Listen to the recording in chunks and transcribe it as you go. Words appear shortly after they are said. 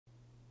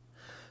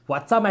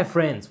What's up my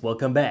friends,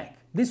 welcome back.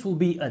 This will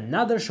be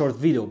another short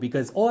video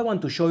because all I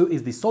want to show you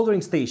is the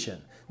soldering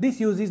station. This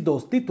uses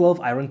those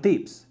T12 iron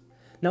tips.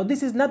 Now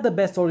this is not the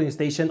best soldering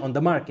station on the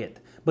market,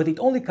 but it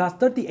only costs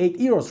 38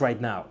 euros right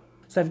now.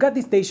 So I've got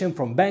this station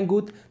from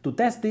Banggood to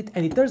test it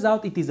and it turns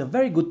out it is a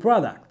very good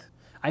product.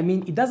 I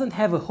mean, it doesn't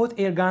have a hot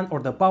air gun or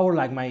the power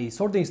like my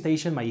soldering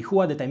station, my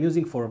Ihua that I'm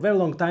using for a very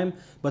long time,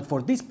 but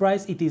for this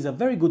price it is a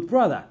very good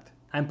product.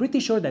 I'm pretty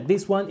sure that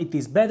this one it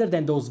is better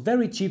than those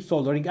very cheap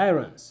soldering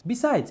irons.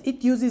 Besides,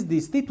 it uses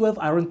these T12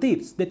 iron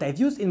tips that I've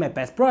used in my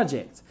past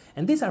projects,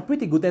 and these are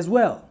pretty good as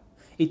well.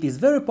 It is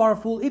very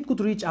powerful, it could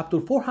reach up to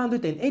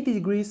 480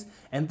 degrees,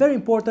 and very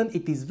important,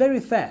 it is very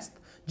fast.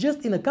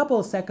 Just in a couple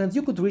of seconds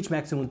you could reach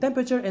maximum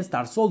temperature and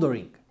start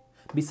soldering.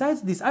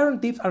 Besides, these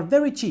iron tips are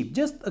very cheap,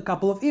 just a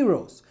couple of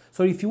euros,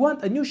 so if you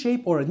want a new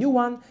shape or a new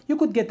one, you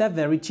could get that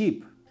very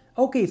cheap.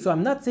 Okay, so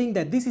I'm not saying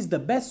that this is the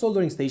best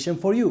soldering station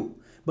for you.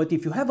 But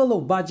if you have a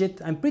low budget,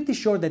 I'm pretty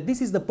sure that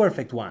this is the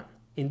perfect one.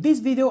 In this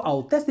video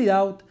I'll test it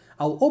out,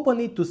 I'll open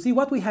it to see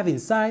what we have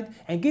inside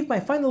and give my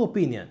final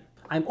opinion.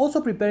 I'm also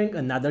preparing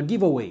another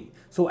giveaway,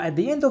 so at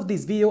the end of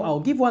this video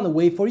I'll give one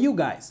away for you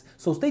guys,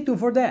 so stay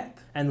tuned for that.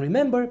 And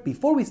remember,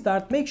 before we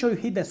start, make sure you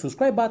hit that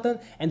subscribe button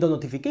and the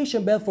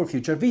notification bell for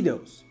future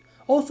videos.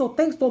 Also,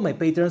 thanks to all my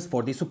patrons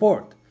for the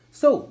support.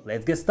 So,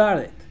 let's get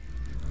started.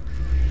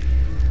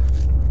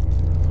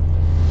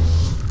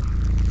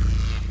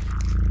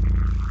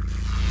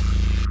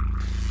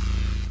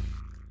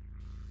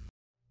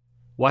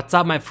 What's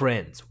up my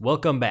friends,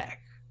 welcome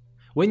back.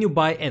 When you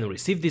buy and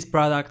receive this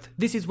product,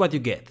 this is what you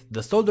get: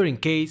 the soldering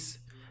case,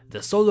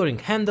 the soldering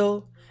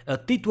handle, a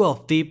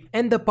T12 tip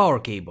and the power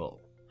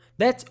cable.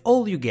 That's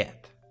all you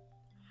get.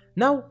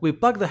 Now we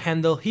plug the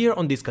handle here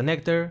on this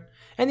connector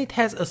and it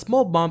has a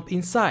small bump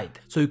inside,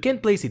 so you can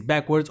place it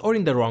backwards or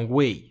in the wrong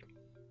way.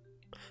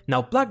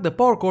 Now plug the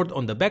power cord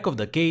on the back of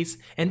the case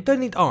and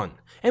turn it on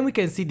and we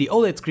can see the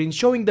OLED screen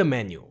showing the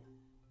menu.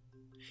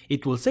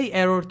 It will say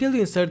error till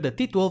you insert the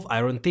T12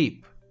 iron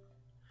tip.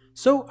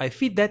 So I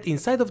fit that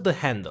inside of the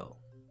handle.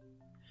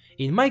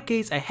 In my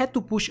case I had to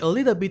push a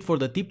little bit for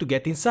the tip to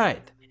get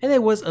inside, and I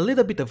was a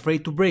little bit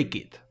afraid to break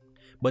it.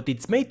 But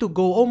it's made to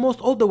go almost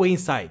all the way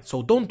inside,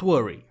 so don't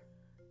worry.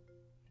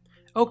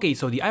 Okay,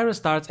 so the iron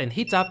starts and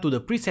heats up to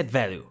the preset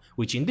value,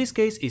 which in this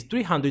case is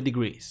 300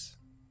 degrees.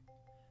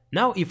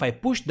 Now if I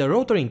push the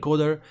rotor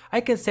encoder,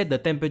 I can set the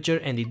temperature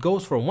and it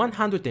goes from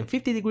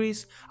 150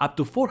 degrees up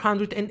to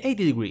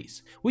 480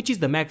 degrees, which is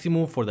the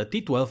maximum for the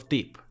T12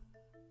 tip.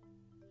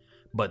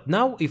 But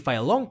now if I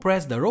long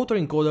press the rotor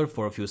encoder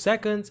for a few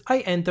seconds,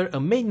 I enter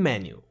a main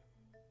menu.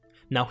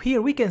 Now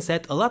here we can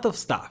set a lot of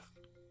stuff.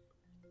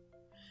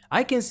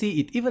 I can see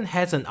it even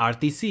has an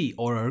RTC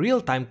or a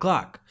real-time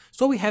clock,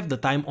 so we have the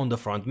time on the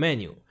front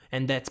menu,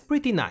 and that's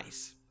pretty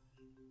nice.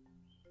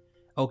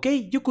 Okay,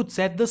 you could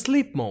set the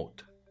sleep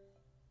mode.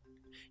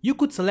 You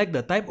could select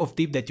the type of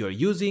tip that you're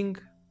using.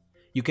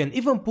 You can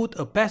even put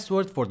a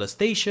password for the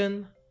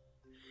station,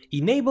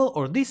 enable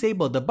or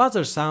disable the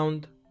buzzer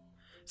sound,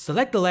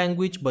 select the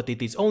language but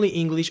it is only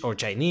English or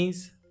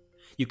Chinese.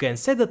 You can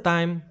set the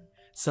time,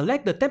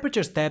 select the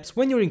temperature steps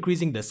when you're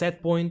increasing the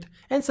set point,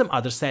 and some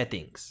other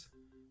settings.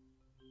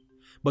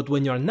 But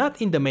when you're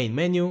not in the main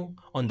menu,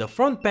 on the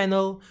front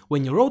panel,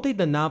 when you rotate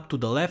the knob to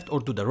the left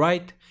or to the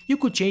right, you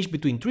could change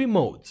between three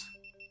modes: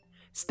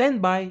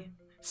 standby,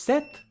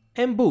 set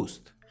and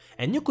boost.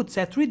 And you could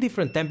set 3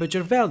 different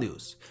temperature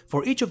values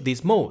for each of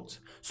these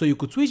modes, so you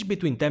could switch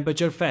between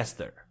temperature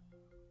faster.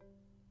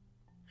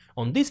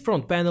 On this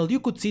front panel you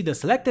could see the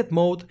selected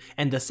mode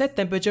and the set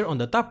temperature on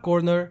the top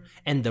corner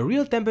and the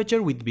real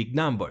temperature with big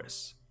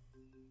numbers.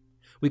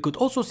 We could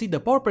also see the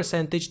power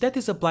percentage that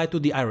is applied to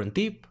the iron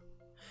tip,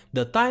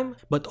 the time,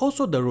 but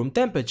also the room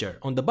temperature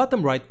on the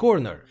bottom right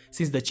corner,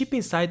 since the chip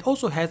inside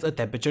also has a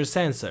temperature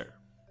sensor.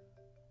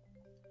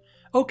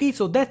 Okay,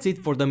 so that's it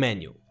for the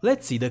menu.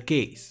 Let's see the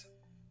case.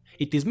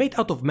 It is made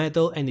out of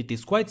metal and it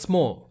is quite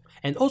small,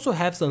 and also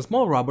have some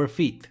small rubber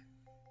feet.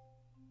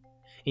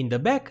 In the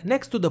back,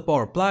 next to the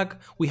power plug,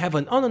 we have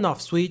an on and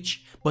off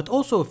switch, but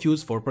also a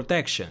fuse for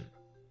protection.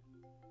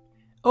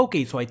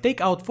 Okay, so I take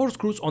out 4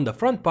 screws on the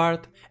front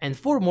part and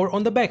 4 more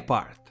on the back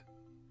part.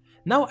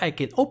 Now I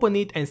can open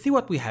it and see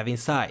what we have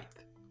inside.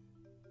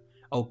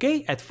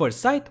 Okay, at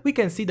first sight we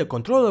can see the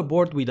controller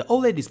board with the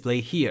OLED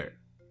display here.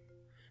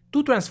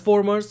 2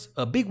 transformers,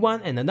 a big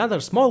one and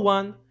another small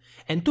one,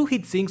 and 2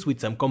 heatsinks with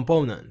some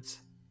components.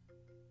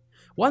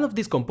 One of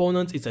these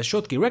components is a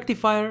Schottky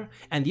rectifier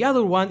and the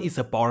other one is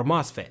a power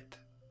MOSFET.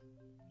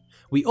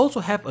 We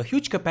also have a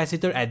huge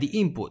capacitor at the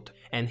input,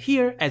 and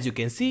here, as you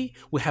can see,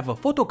 we have a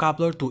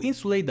photocoupler to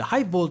insulate the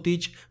high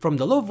voltage from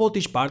the low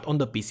voltage part on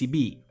the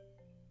PCB.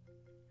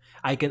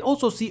 I can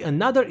also see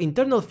another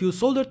internal fuse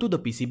soldered to the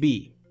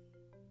PCB.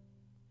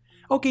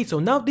 Okay, so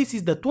now this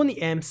is the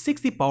 20A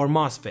 60 power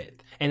MOSFET,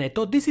 and I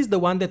thought this is the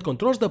one that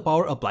controls the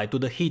power applied to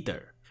the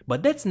heater.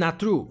 But that's not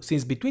true,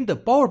 since between the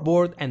power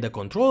board and the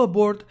controller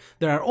board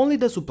there are only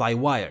the supply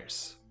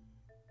wires.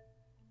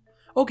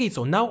 Okay,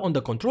 so now on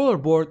the controller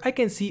board I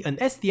can see an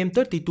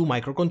STM32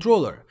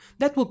 microcontroller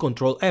that will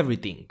control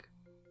everything.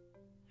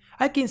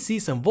 I can see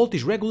some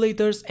voltage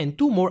regulators and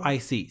 2 more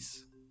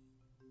ICs.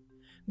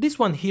 This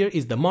one here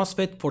is the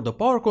MOSFET for the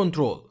power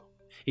control.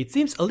 It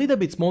seems a little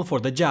bit small for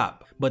the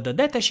job, but the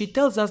datasheet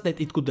tells us that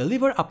it could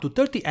deliver up to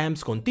 30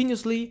 amps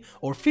continuously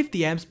or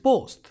 50 amps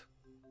post.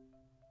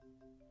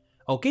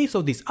 Okay,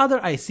 so this other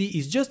IC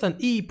is just an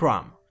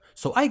EEPROM,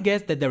 so I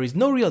guess that there is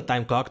no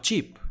real-time clock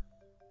chip.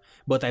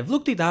 But I've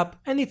looked it up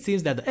and it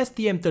seems that the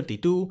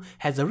STM32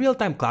 has a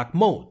real-time clock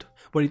mode,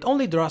 where it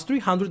only draws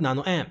 300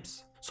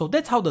 nanoamps, so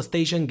that's how the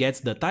station gets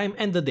the time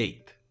and the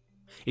date.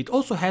 It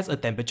also has a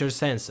temperature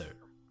sensor.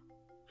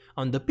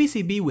 On the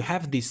PCB we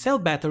have this cell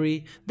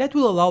battery that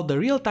will allow the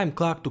real-time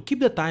clock to keep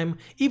the time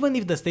even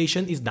if the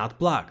station is not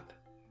plugged.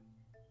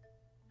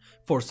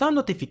 For sound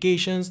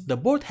notifications, the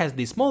board has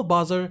this small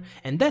buzzer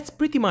and that's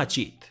pretty much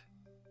it.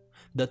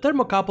 The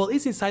thermocouple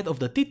is inside of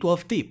the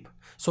T12 tip,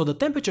 so the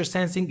temperature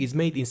sensing is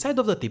made inside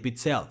of the tip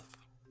itself.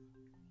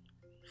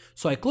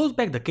 So I close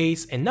back the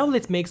case and now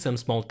let's make some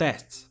small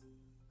tests.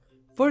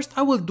 First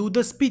I will do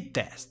the speed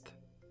test.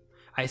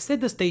 I set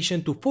the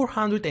station to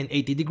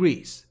 480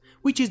 degrees,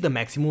 which is the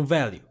maximum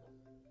value.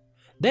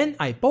 Then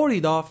I power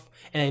it off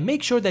and I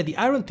make sure that the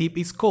iron tip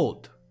is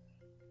cold.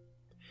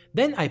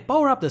 Then I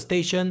power up the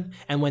station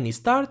and when it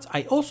starts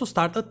I also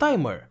start a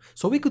timer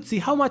so we could see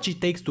how much it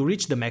takes to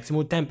reach the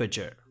maximum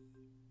temperature.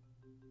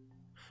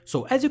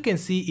 So as you can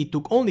see it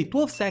took only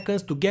 12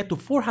 seconds to get to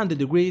 400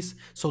 degrees,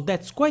 so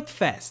that's quite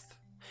fast.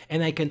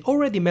 And I can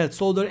already melt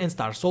solder and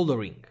start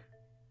soldering.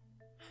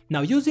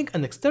 Now using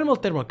an external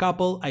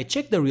thermocouple I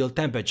check the real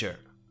temperature.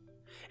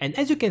 And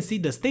as you can see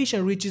the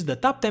station reaches the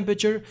top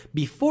temperature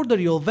before the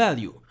real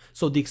value,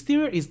 so the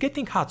exterior is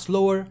getting hot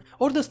slower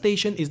or the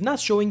station is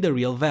not showing the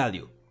real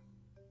value.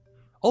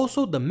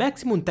 Also the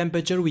maximum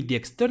temperature with the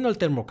external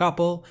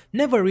thermocouple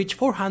never reached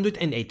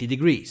 480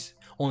 degrees,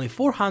 only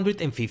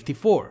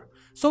 454,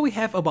 so we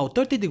have about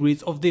 30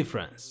 degrees of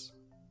difference.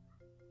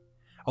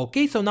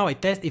 Okay, so now I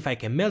test if I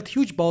can melt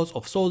huge balls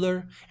of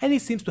solder and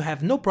it seems to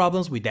have no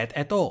problems with that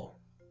at all.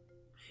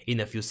 In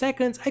a few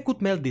seconds I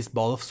could melt this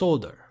ball of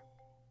solder.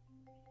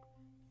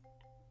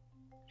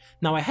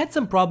 Now I had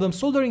some problems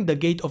soldering the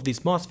gate of this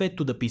MOSFET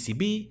to the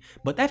PCB,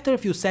 but after a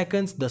few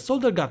seconds the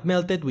solder got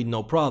melted with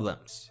no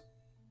problems.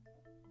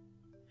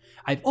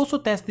 I've also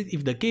tested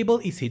if the cable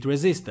is heat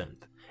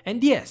resistant,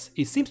 and yes,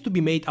 it seems to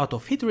be made out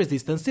of heat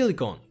resistant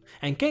silicone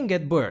and can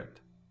get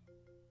burned.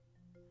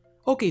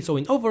 Okay, so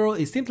in overall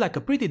it seems like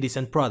a pretty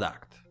decent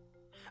product.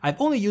 I've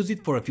only used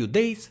it for a few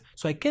days,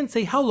 so I can't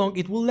say how long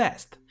it will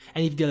last,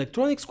 and if the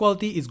electronics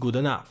quality is good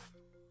enough.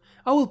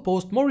 I will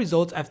post more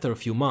results after a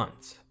few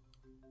months.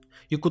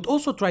 You could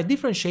also try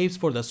different shapes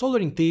for the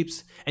soldering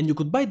tips and you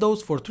could buy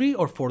those for $3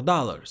 or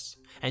 $4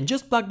 and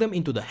just plug them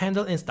into the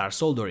handle and start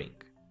soldering.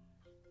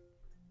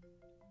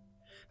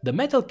 The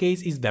metal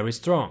case is very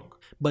strong,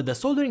 but the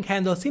soldering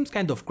handle seems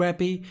kind of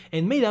crappy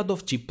and made out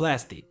of cheap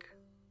plastic.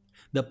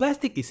 The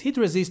plastic is heat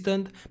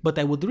resistant, but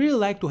I would really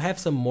like to have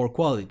some more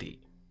quality.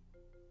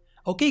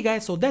 Okay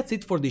guys, so that's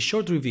it for this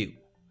short review.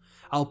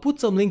 I'll put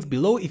some links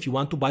below if you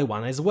want to buy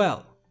one as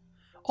well.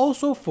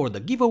 Also for the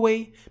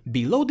giveaway,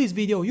 below this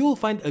video you will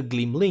find a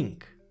Gleam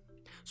link.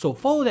 So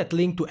follow that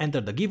link to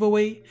enter the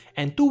giveaway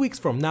and 2 weeks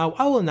from now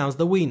I will announce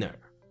the winner.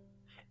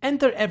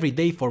 Enter every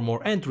day for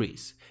more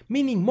entries,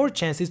 meaning more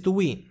chances to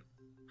win.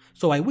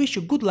 So I wish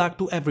you good luck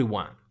to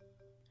everyone.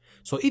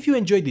 So if you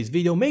enjoyed this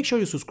video make sure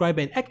you subscribe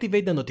and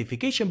activate the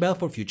notification bell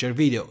for future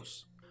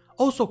videos.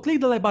 Also click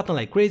the like button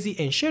like crazy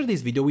and share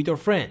this video with your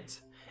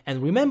friends.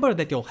 And remember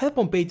that your help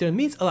on Patreon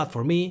means a lot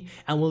for me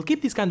and will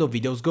keep this kind of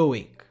videos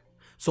going.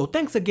 So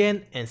thanks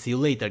again and see you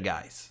later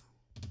guys.